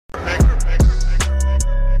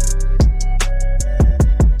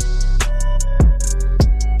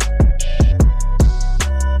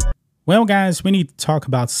Well, guys, we need to talk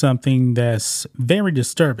about something that's very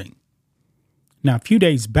disturbing. Now, a few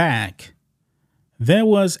days back, there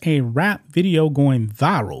was a rap video going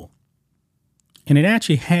viral, and it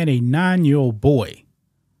actually had a 9-year-old boy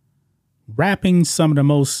rapping some of the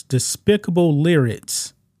most despicable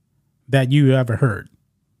lyrics that you ever heard.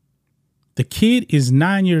 The kid is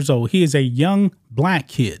 9 years old. He is a young black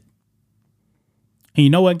kid. And you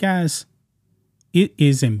know what, guys? It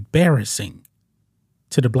is embarrassing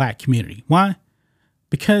to the black community. Why?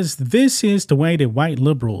 Because this is the way that white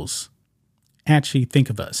liberals actually think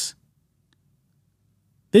of us.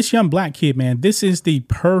 This young black kid, man, this is the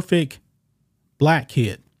perfect black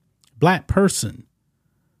kid, black person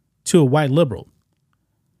to a white liberal.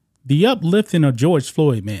 The uplifting of George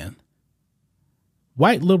Floyd, man.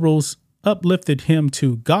 White liberals uplifted him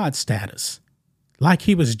to God status like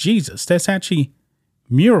he was Jesus. That's actually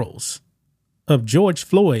murals of George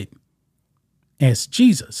Floyd as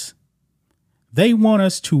Jesus. They want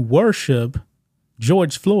us to worship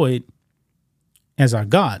George Floyd as our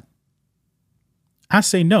God. I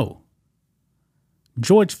say no.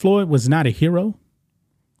 George Floyd was not a hero.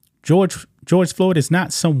 George Floyd is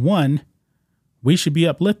not someone we should be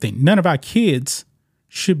uplifting. None of our kids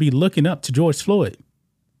should be looking up to George Floyd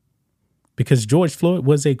because George Floyd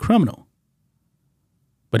was a criminal.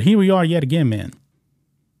 But here we are yet again, man.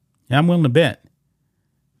 And I'm willing to bet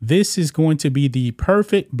this is going to be the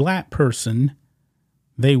perfect black person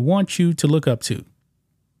they want you to look up to.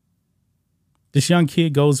 This young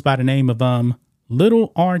kid goes by the name of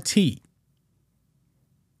Little RT.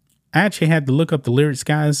 I actually had to look up the lyrics,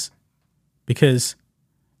 guys, because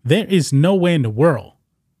there is no way in the world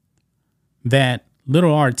that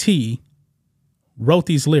Little RT wrote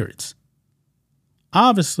these lyrics.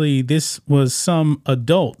 Obviously, this was some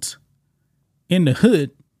adult in the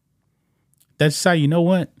hood that decided, you know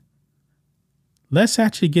what? Let's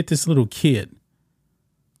actually get this little kid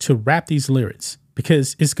to rap these lyrics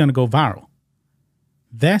because it's going to go viral.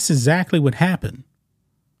 That's exactly what happened.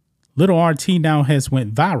 Little RT now has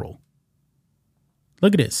went viral.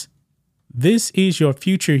 Look at this. This is your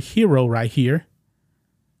future hero right here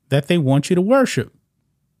that they want you to worship.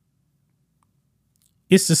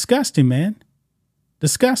 It's disgusting, man.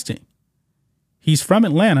 Disgusting. He's from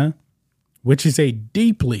Atlanta, which is a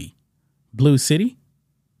deeply blue city.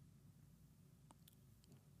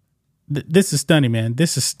 This is stunning, man.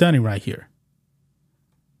 This is stunning right here.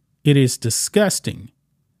 It is disgusting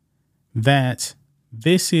that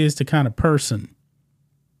this is the kind of person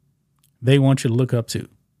they want you to look up to.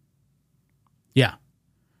 Yeah.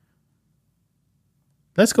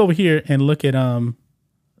 Let's go over here and look at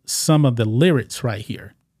some of the lyrics right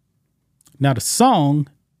here. Now, the song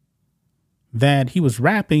that he was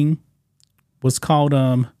rapping was called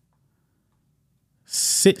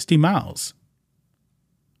 60 Miles.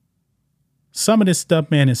 Some of this stuff,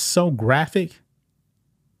 man, is so graphic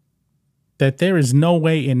that there is no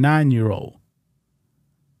way a 9-year-old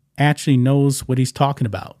actually knows what he's talking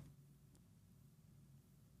about.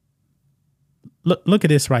 Look at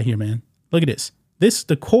this right here, man. Look at this. This is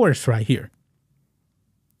the chorus right here.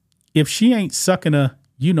 If she ain't sucking a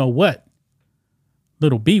you know what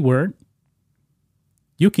little B word,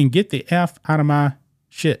 you can get the F out of my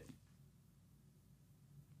shit.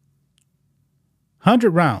 100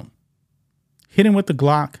 round. Hit him with the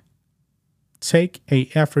Glock. Take a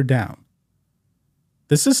effer down.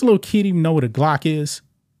 Does this little kid even know what a Glock is?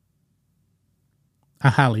 I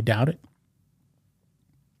highly doubt it.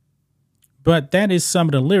 But that is some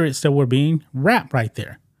of the lyrics that were being rapped right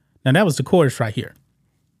there. Now, that was the chorus right here.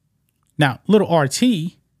 Now, Little RT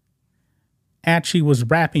actually was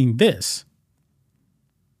rapping this.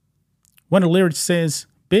 One of the lyrics says,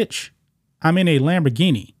 "Bitch, I'm in a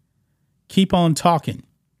Lamborghini. Keep on talking.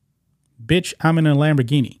 Bitch, I'm in a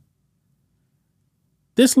Lamborghini."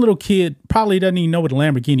 This little kid probably doesn't even know what a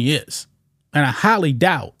Lamborghini is. And I highly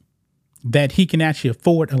doubt that he can actually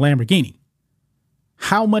afford a Lamborghini.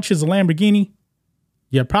 How much is a Lamborghini?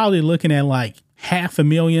 You're probably looking at like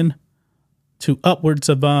 $500,000 to upwards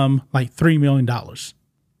of like $3 million.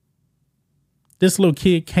 This little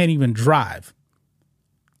kid can't even drive.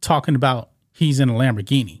 Talking about he's in a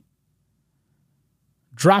Lamborghini.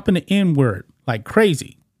 Dropping the N-word like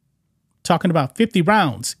crazy. Talking about 50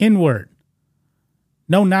 rounds, N-word.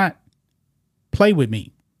 No, not play with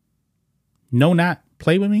me. No, not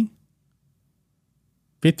play with me.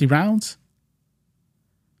 50 rounds.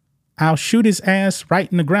 I'll shoot his ass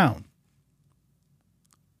right in the ground.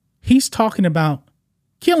 He's talking about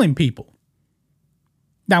killing people.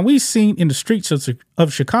 Now, we've seen in the streets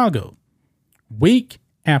of Chicago, week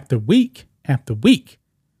after week after week,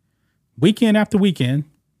 weekend after weekend,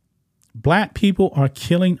 Black people are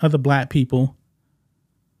killing other black people,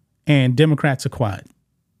 and Democrats are quiet.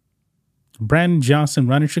 Brandon Johnson,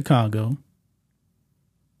 running Chicago,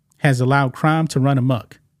 has allowed crime to run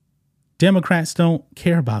amok. Democrats don't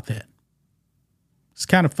care about that. It's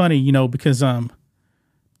kind of funny, because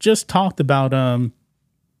just talked about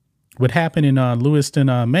what happened in Lewiston,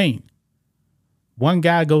 Maine. One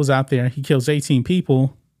guy goes out there, he kills 18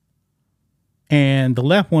 people, and the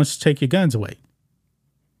left wants to take your guns away.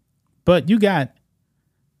 But you got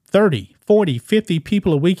 30, 40, 50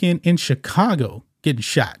 people a weekend in Chicago getting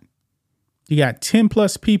shot. You got 10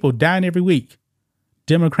 plus people dying every week.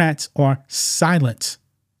 Democrats are silent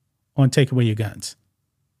on taking away your guns.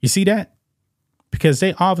 You see that? Because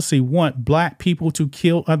they obviously want black people to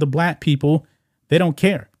kill other black people. They don't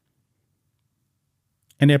care.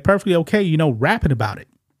 And they're perfectly okay, rapping about it.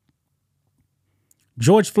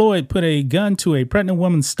 George Floyd put a gun to a pregnant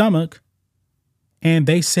woman's stomach, and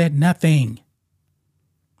they said nothing.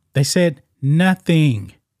 They said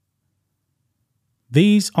nothing.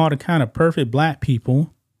 These are the kind of perfect black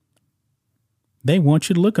people they want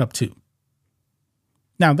you to look up to.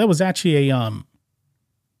 Now, there was actually I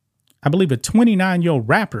believe a 29-year-old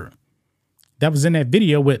rapper that was in that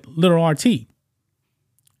video with Little RT.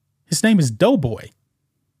 His name is Doughboy.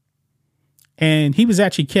 And he was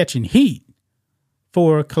actually catching heat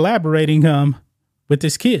for collaborating with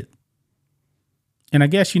this kid. And I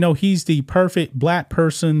guess, he's the perfect black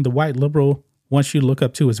person the white liberal wants you to look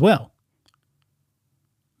up to as well.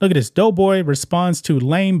 Look at this. Doughboy responds to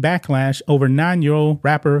lame backlash over 9-year-old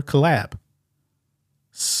rapper collab.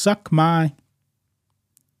 Suck my,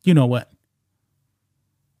 you know what.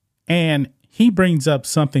 And he brings up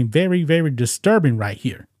something very, very disturbing right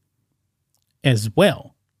here as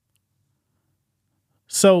well.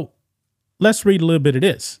 So let's read a little bit of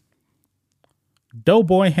this.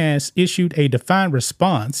 Doughboy has issued a defiant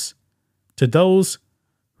response to those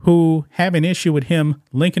who have an issue with him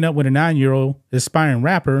linking up with a 9-year-old aspiring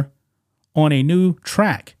rapper on a new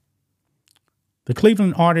track. The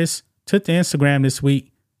Cleveland artist took to Instagram this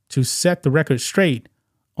week to set the record straight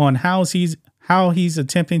on how he's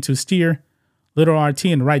attempting to steer Little RT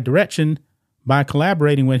in the right direction by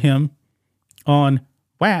collaborating with him on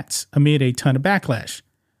Watts amid a ton of backlash.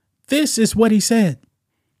 This is what he said.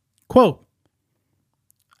 Quote,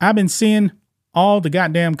 "I've been seeing all the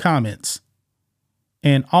goddamn comments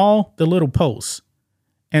and all the little posts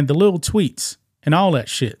and the little tweets and all that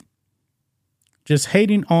shit. Just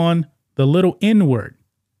hating on the little N-word."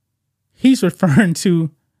 He's referring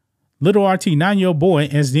to Little RT 9-year-old boy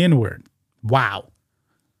as the N-word. Wow.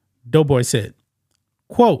 Doughboy said,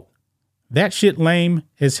 quote, "That shit lame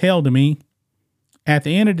as hell to me. At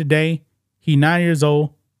the end of the day, he 9 years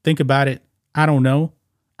old. Think about it. I don't know.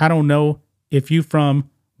 I don't know if you from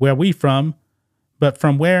where we from, but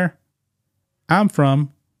from where I'm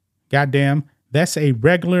from, goddamn, that's a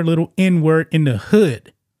regular little N-word in the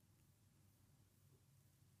hood.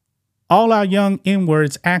 All our young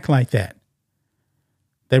N-words act like that.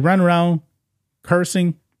 They run around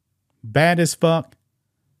cursing, bad as fuck.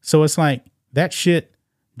 So it's like that shit,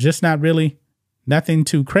 just not really nothing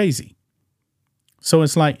too crazy. So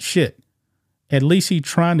it's like shit. At least he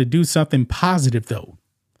trying to do something positive though.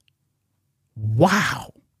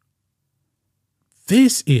 Wow.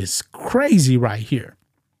 This is crazy right here.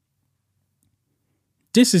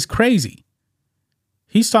 This is crazy.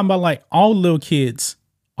 He's talking about like all little kids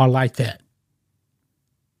are like that.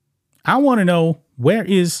 I want to know, where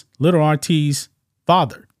is Little RT's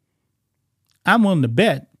father? I'm willing to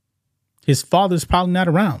bet his father's probably not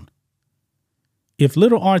around. If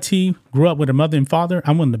Little RT grew up with a mother and father,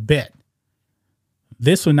 I'm willing to bet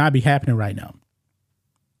this would not be happening right now.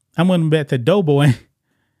 I'm willing to bet that Doughboy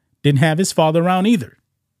didn't have his father around either.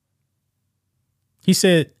 He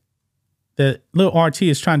said that Little RT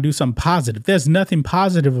is trying to do something positive. There's nothing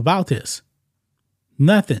positive about this.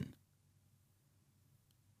 Nothing.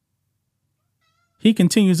 He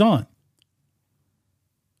continues on.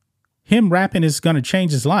 Him rapping is going to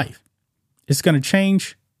change his life. It's going to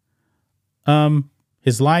change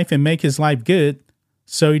his life and make his life good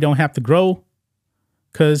so he don't have to grow.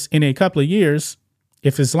 Because in a couple of years,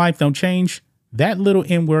 if his life don't change, that little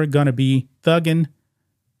N-word going to be thugging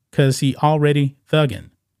because he already thugging.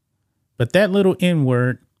 But that little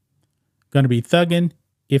N-word going to be thugging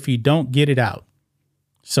if he don't get it out.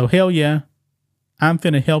 So hell yeah, I'm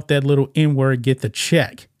finna help that little N-word get the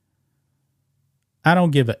check. I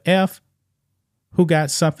don't give a F who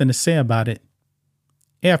got something to say about it.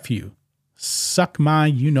 F you. Suck my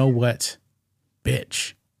you know what,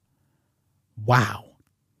 bitch. Wow.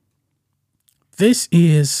 This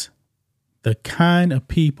is the kind of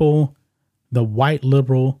people the white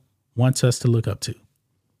liberal wants us to look up to.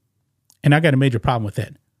 And I got a major problem with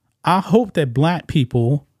that. I hope that black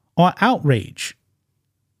people are outraged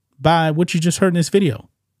by what you just heard in this video.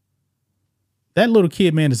 That little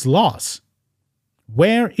kid, man, is lost.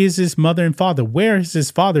 Where is his mother and father? Where is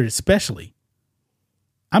his father especially?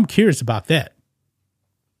 I'm curious about that.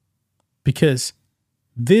 Because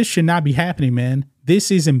this should not be happening, man.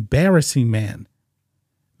 This is embarrassing, man.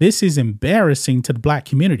 This is embarrassing to the black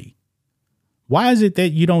community. Why is it that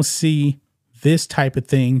you don't see this type of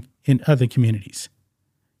thing in other communities?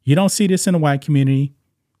 You don't see this in the white community.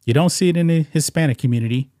 You don't see it in the Hispanic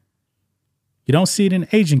community. You don't see it in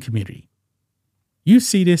the Asian community. You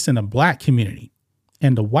see this in the black community.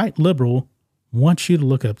 And the white liberal wants you to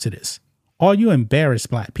look up to this. Are you embarrassed,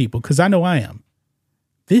 black people? Because I know I am.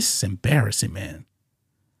 This is embarrassing, man.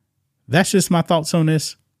 That's just my thoughts on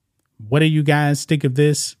this. What do you guys think of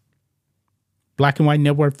this? Black and White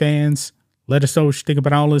Network fans, let us know what you think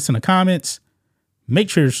about all this in the comments. Make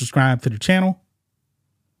sure to subscribe to the channel.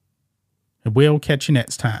 And we'll catch you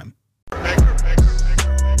next time.